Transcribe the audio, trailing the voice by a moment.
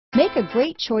Make a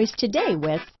great choice today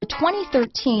with the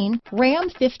 2013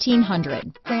 Ram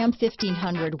 1500. Ram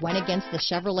 1500 went against the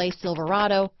Chevrolet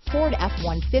Silverado, Ford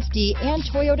F-150, and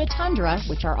Toyota Tundra,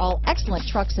 which are all excellent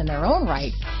trucks in their own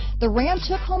right. The Ram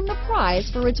took home the prize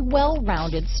for its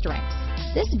well-rounded strengths.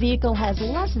 This vehicle has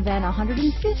less than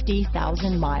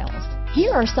 150,000 miles.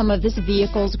 Here are some of this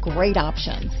vehicle's great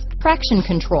options: traction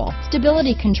control,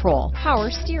 stability control, power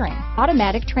steering,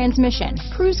 automatic transmission,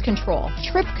 cruise control,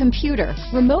 trip computer,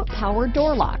 remote power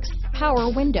door locks,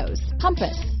 power windows,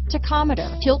 compass, tachometer,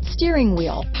 tilt steering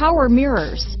wheel, power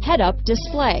mirrors, head-up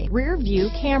display, rear view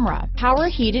camera, power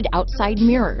heated outside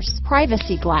mirrors,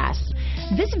 privacy glass.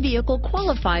 This vehicle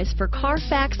qualifies for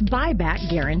Carfax buyback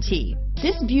guarantee.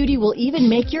 This beauty will even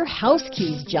make your house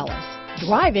keys jealous.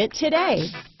 Drive it today.